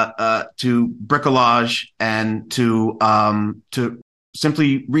bricolage and to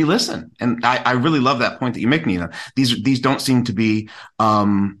simply re-listen. And I really love that point that you make, Nina. These don't seem to be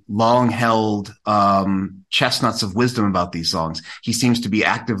long-held chestnuts of wisdom about these songs. He seems to be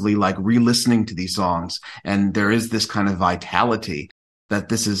actively like re-listening to these songs, and there is this kind of vitality that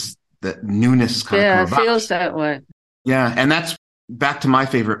newness is kind of come about. It feels that way. Yeah, and that's back to my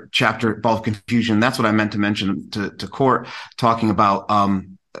favorite chapter, Ball of Confusion. That's what I meant to mention to Court, talking about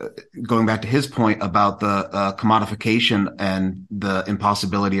going back to his point about the commodification and the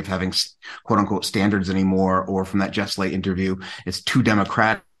impossibility of having quote unquote standards anymore, or from that Jeff Slate interview, it's too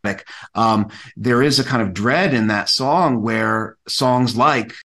democratic. There is a kind of dread in that song where songs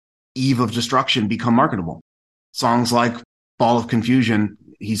like Eve of Destruction become marketable. Songs like Ball of Confusion,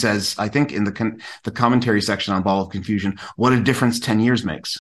 he says, I think in the commentary section on Ball of Confusion, what a difference 10 years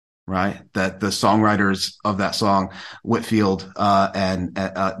makes, right? That the songwriters of that song, Whitfield,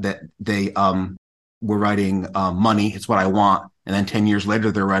 that they were writing Money, It's What I Want. And then 10 years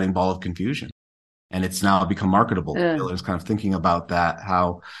later, they're writing Ball of Confusion. And it's now become marketable. Miller's kind of thinking about that,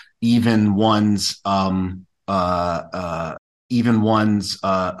 how even one's dread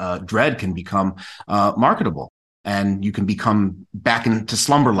can become marketable. And you can become back into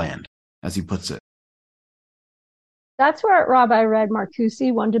slumberland, as he puts it. That's where, Rob, I read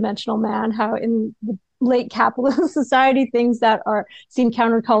Marcuse, One Dimensional Man, how in the late capitalist society, things that seem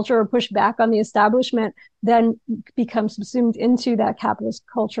counterculture or push back on the establishment then become subsumed into that capitalist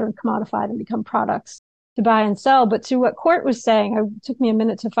culture and commodified and become products to buy and sell. But to what Court was saying, it took me a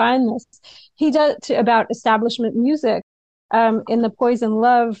minute to find this. He does about establishment music in the Poison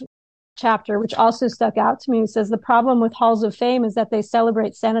Love chapter, which also stuck out to me. He says the problem with halls of fame is that they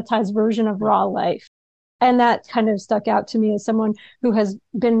celebrate sanitized version of raw life. And that kind of stuck out to me as someone who has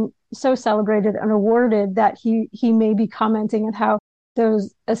been so celebrated and awarded that he may be commenting on how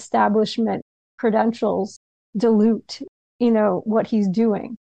those establishment credentials dilute, what he's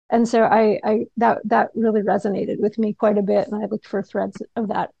doing. And so that really resonated with me quite a bit. And I looked for threads of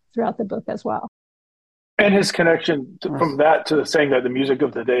that throughout the book as well. And his connection from that to saying that the music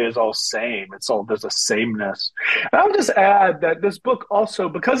of the day is all same. There's a sameness. And I would just add that this book also,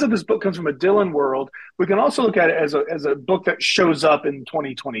 because of this book comes from a Dylan world, we can also look at it as a book that shows up in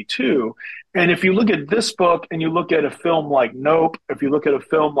 2022. And if you look at this book and you look at a film like Nope, if you look at a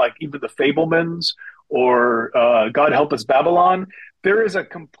film like even The Fabelmans or God Help Us Babylon, there is a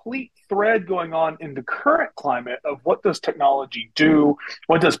complete thread going on in the current climate of what does technology do?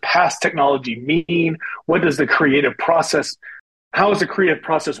 What does past technology mean? What does the creative process, how is the creative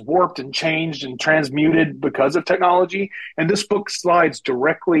process warped and changed and transmuted because of technology? And this book slides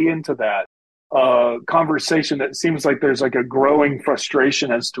directly into that conversation that seems like there's like a growing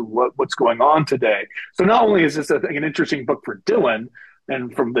frustration as to what's going on today. So not only is this an interesting book for Dylan,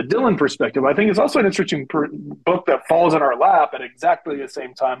 and from the Dylan perspective, I think it's also an interesting book that falls in our lap at exactly the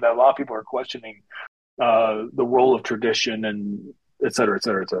same time that a lot of people are questioning the role of tradition and et cetera, et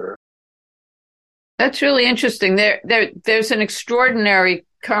cetera, et cetera. That's really interesting. There's an extraordinary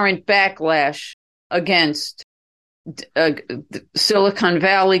current backlash against Silicon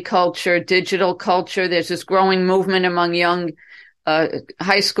Valley culture, digital culture. There's this growing movement among young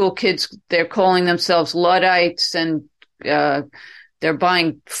high school kids. They're calling themselves Luddites, and they're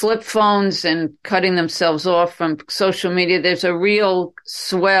buying flip phones and cutting themselves off from social media. There's a real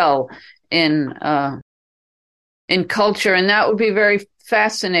swell in culture, and that would be very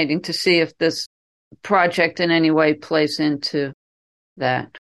fascinating to see if this project in any way plays into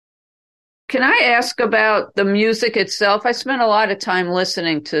that. Can I ask about the music itself? I spent a lot of time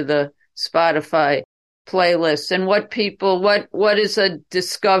listening to the Spotify playlist, and what is a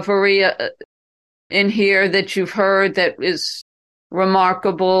discovery in here that you've heard that is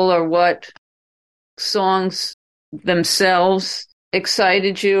remarkable, or what songs themselves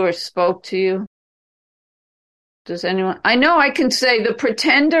excited you or spoke to you? Does anyone? I know I can say The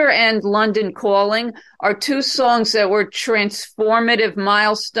Pretender and London Calling are two songs that were transformative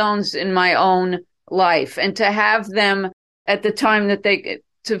milestones in my own life. And to have them at the time that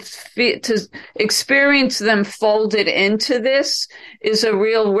to experience them folded into this is a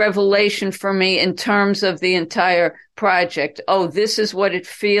real revelation for me in terms of the entire project. Oh, this is what it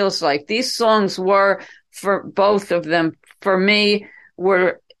feels like. These songs were, for both of them, for me,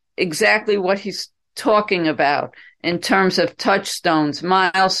 were exactly what he's talking about in terms of touchstones,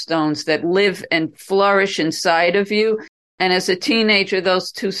 milestones that live and flourish inside of you. And as a teenager,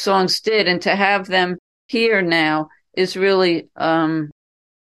 those two songs did. And to have them here now is really,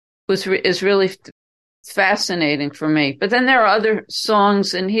 is really fascinating for me. But then there are other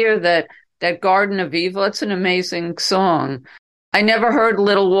songs in here that Garden of Evil, it's an amazing song. I never heard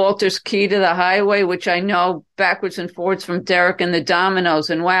Little Walter's Key to the Highway, which I know backwards and forwards from Derek and the Dominoes.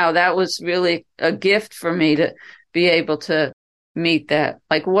 And wow, that was really a gift for me to be able to meet that.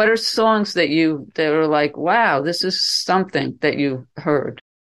 Like, what are songs that were like, wow, this is something that you heard?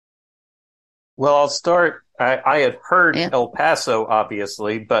 Well, I'll start. I had heard El Paso,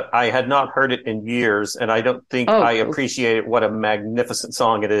 obviously, but I had not heard it in years, and I don't think I appreciated what a magnificent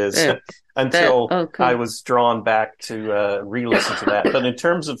song it is until I was drawn back to re-listen to that. But in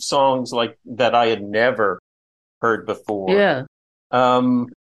terms of songs like that I had never heard before,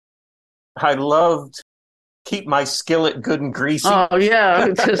 I loved Keep My Skillet Good and Greasy. Oh, yeah.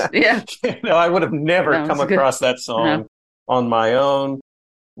 I would have never come across that song on my own.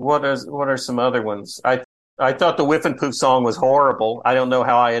 What are some other ones? I thought the Whiff and Poof song was horrible. I don't know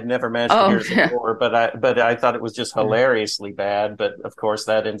how I had never managed to hear it before, but I thought it was just hilariously bad. But of course,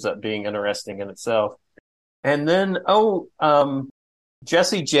 that ends up being interesting in itself. And then,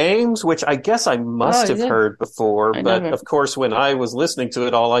 Jesse James, which I guess I must have heard before, but of course, when I was listening to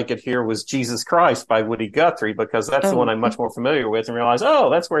it, all I could hear was Jesus Christ by Woody Guthrie, because that's the one I'm much more familiar with, and realized,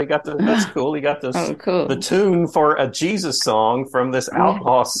 that's where he got that's cool. He got this, the tune for a Jesus song from this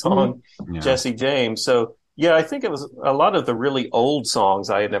outlaw song, Jesse James. So, yeah, I think it was a lot of the really old songs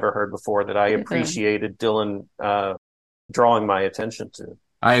I had never heard before that I appreciated Dylan drawing my attention to.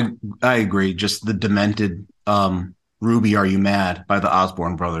 I agree. Just the demented Ruby, Are You Mad by the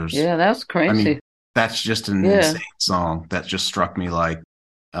Osborne Brothers. Yeah, that's crazy. I mean, that's just an insane song that just struck me like,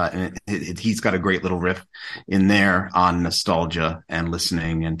 and he's got a great little riff in there on nostalgia and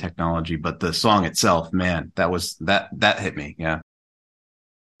listening and technology. But the song itself, man, that hit me. Yeah.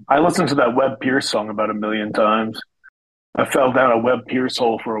 I listened to that Webb Pierce song about 1 million times. I fell down a Webb Pierce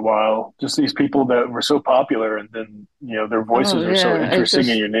hole for a while. Just these people that were so popular, and then, their voices are so interesting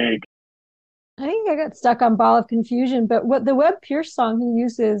and unique. I think I got stuck on Ball of Confusion, but what the Webb Pierce song he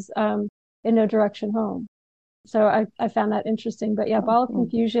uses in No Direction Home. So I found that interesting. But yeah, Ball of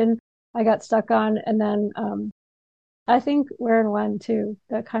Confusion I got stuck on, and then I think Where and When too.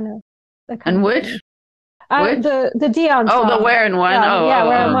 And which? The Dion song. Oh, the Where and When. Where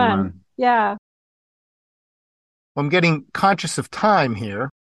and When. Yeah. Well, I'm getting conscious of time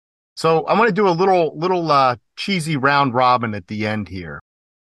here, so I want to do a little cheesy round robin at the end here.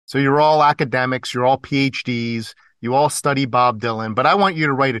 So you're all academics, you're all PhDs, you all study Bob Dylan, but I want you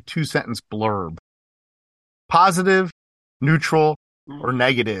to write a 2-sentence blurb. Positive, neutral, or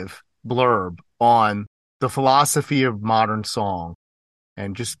negative blurb on the philosophy of modern song.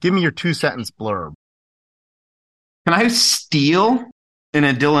 And just give me your 2-sentence blurb. Can I steal in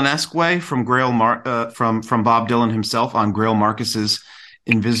a Dylan-esque way from from Bob Dylan himself on Grail Marcus's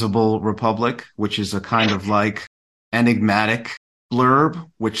Invisible Republic, which is a kind of like enigmatic blurb,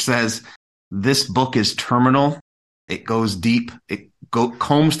 which says, this book is terminal. It goes deep. It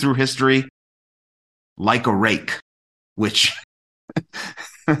combs through history like a rake, which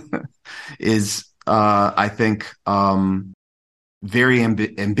is, I think, very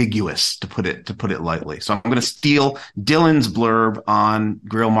ambiguous to put it lightly. So I'm going to steal Dylan's blurb on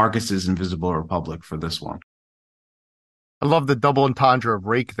Grail Marcus's Invisible Republic for this one. I love the double entendre of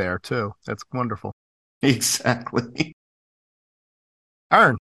rake there too. That's wonderful. Exactly.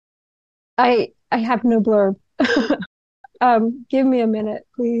 Aaron. I have no blurb. Give me a minute,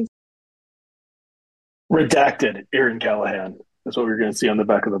 please. Redacted, Aaron Callahan. That's what we're going to see on the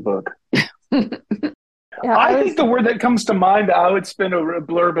back of the book. Yeah, I think the word that comes to mind that I would spin a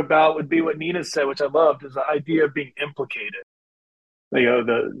blurb about would be what Nina said, which I loved, is the idea of being implicated.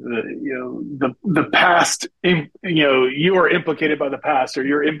 The past. You are implicated by the past, or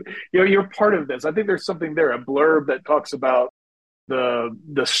you're part of this. I think there's something there, a blurb that talks about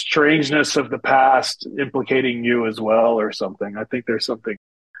the strangeness of the past implicating you as well, or something. I think there's something.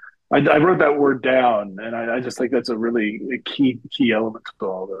 I wrote that word down, and I just think that's a really key element to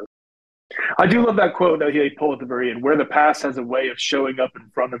all this. I do love that quote that he pulled at the very end, where the past has a way of showing up in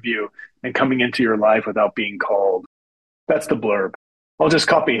front of you and coming into your life without being called. That's the blurb. I'll just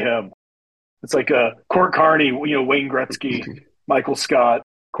copy him. It's like Court Carney, Wayne Gretzky, Michael Scott,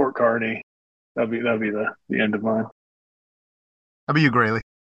 Court Carney. That'd be the end of mine. How about you, Grayley?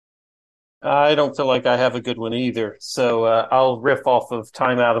 I don't feel like I have a good one either, so I'll riff off of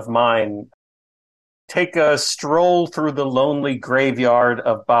Time Out of Mine. Take a stroll through the lonely graveyard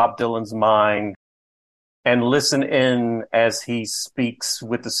of Bob Dylan's mind and listen in as he speaks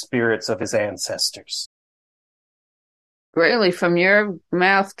with the spirits of his ancestors. Really, from your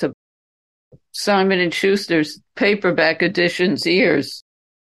mouth to Simon and Schuster's paperback edition's ears.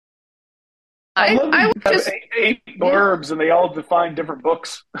 I love I that would you just, have eight blurbs and they all define different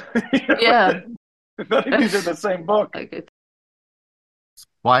books. yeah. None of these are the same book.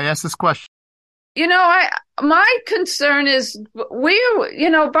 Why ask this question? My concern is Bob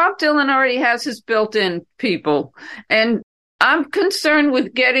Dylan already has his built-in people, and I'm concerned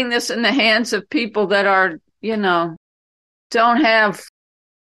with getting this in the hands of people that are, don't have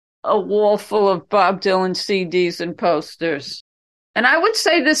a wall full of Bob Dylan CDs and posters. And I would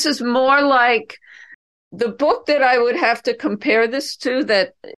say this is more like the book that I would have to compare this to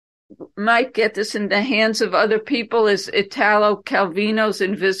that might get this in the hands of other people is Italo Calvino's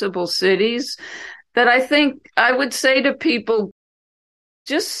Invisible Cities, that I think I would say to people,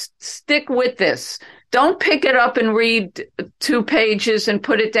 just stick with this. Don't pick it up and read 2 pages and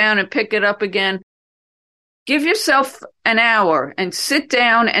put it down and pick it up again. Give yourself an hour and sit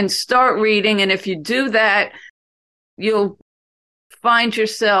down and start reading. And if you do that, you'll find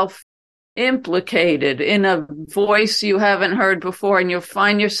yourself implicated in a voice you haven't heard before, and you'll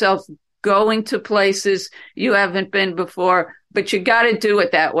find yourself going to places you haven't been before, but you got to do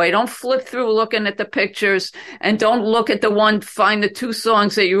it that way. Don't flip through looking at the pictures, and don't look at find the 2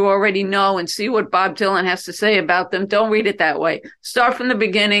 songs that you already know and see what Bob Dylan has to say about them. Don't read it that way. Start from the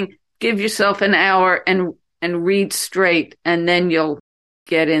beginning, give yourself an hour and read straight, and then you'll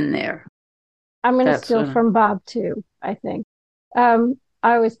get in there. I'm going to steal from Bob too, I think.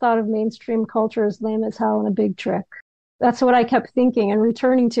 I always thought of mainstream culture as lame as hell and a big trick. That's what I kept thinking and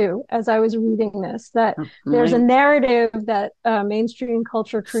returning to as I was reading this, that there's a narrative that mainstream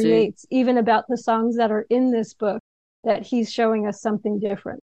culture creates, even about the songs that are in this book, that he's showing us something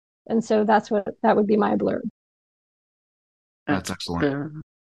different. And so that would be my blurb. That's excellent.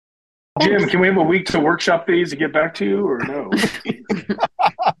 Jim, can we have a week to workshop these and get back to you, or no?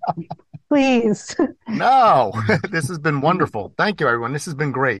 Please. No, this has been wonderful. Thank you, everyone. This has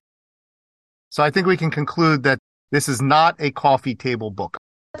been great. So I think we can conclude that this is not a coffee table book.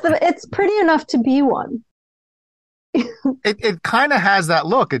 It's pretty enough to be one. It kind of has that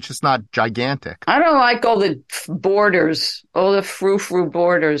look. It's just not gigantic. I don't like all the borders, all the frou-frou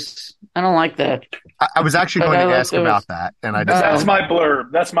borders. I don't like that. I was actually going to ask about that, and I decided that's my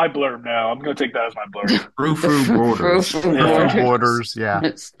blurb. That's my blurb now. I'm going to take that as my blurb. Frou-frou borders. Frou-frou borders, yeah.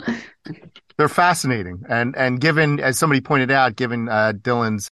 They're fascinating, and given, as somebody pointed out, given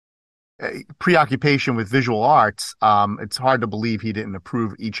Dylan's preoccupation with visual arts, it's hard to believe he didn't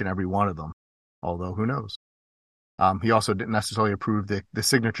approve each and every one of them. Although, who knows? He also didn't necessarily approve the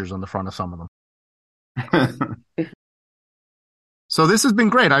signatures on the front of some of them. So this has been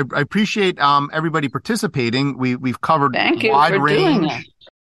great. I appreciate everybody participating. We've covered Thank you wide for range. Doing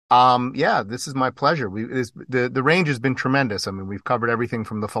that. Yeah, this is my pleasure. The range has been tremendous. I mean, we've covered everything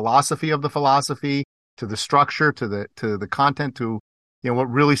from the philosophy of the philosophy to the structure to the content to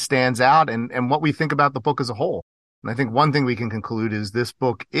what really stands out and what we think about the book as a whole. And I think one thing we can conclude is this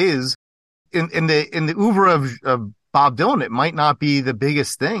book is in the oeuvre of Bob Dylan. It might not be the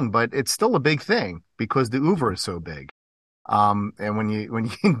biggest thing, but it's still a big thing because the oeuvre is so big. And when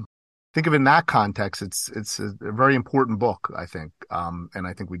you think of it in that context, it's a very important book, I think. And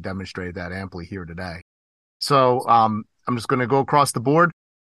I think we demonstrated that amply here today. So, I'm just going to go across the board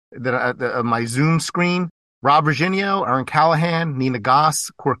my Zoom screen. Rob Virginio, Erin Callahan, Nina Goss,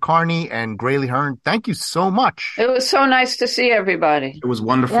 Cor Carney, and Grayley Hearn. Thank you so much. It was so nice to see everybody. It was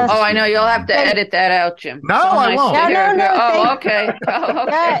wonderful. Yes. Oh, I know. You'll have to edit that out, Jim. No, I won't. No, okay. Oh,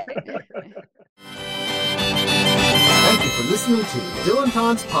 okay. Thank you for listening to the Dylan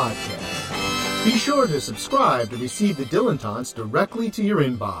Taunts Podcast. Be sure to subscribe to receive the Dylan Taunts directly to your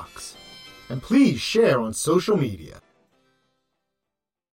inbox. And please share on social media.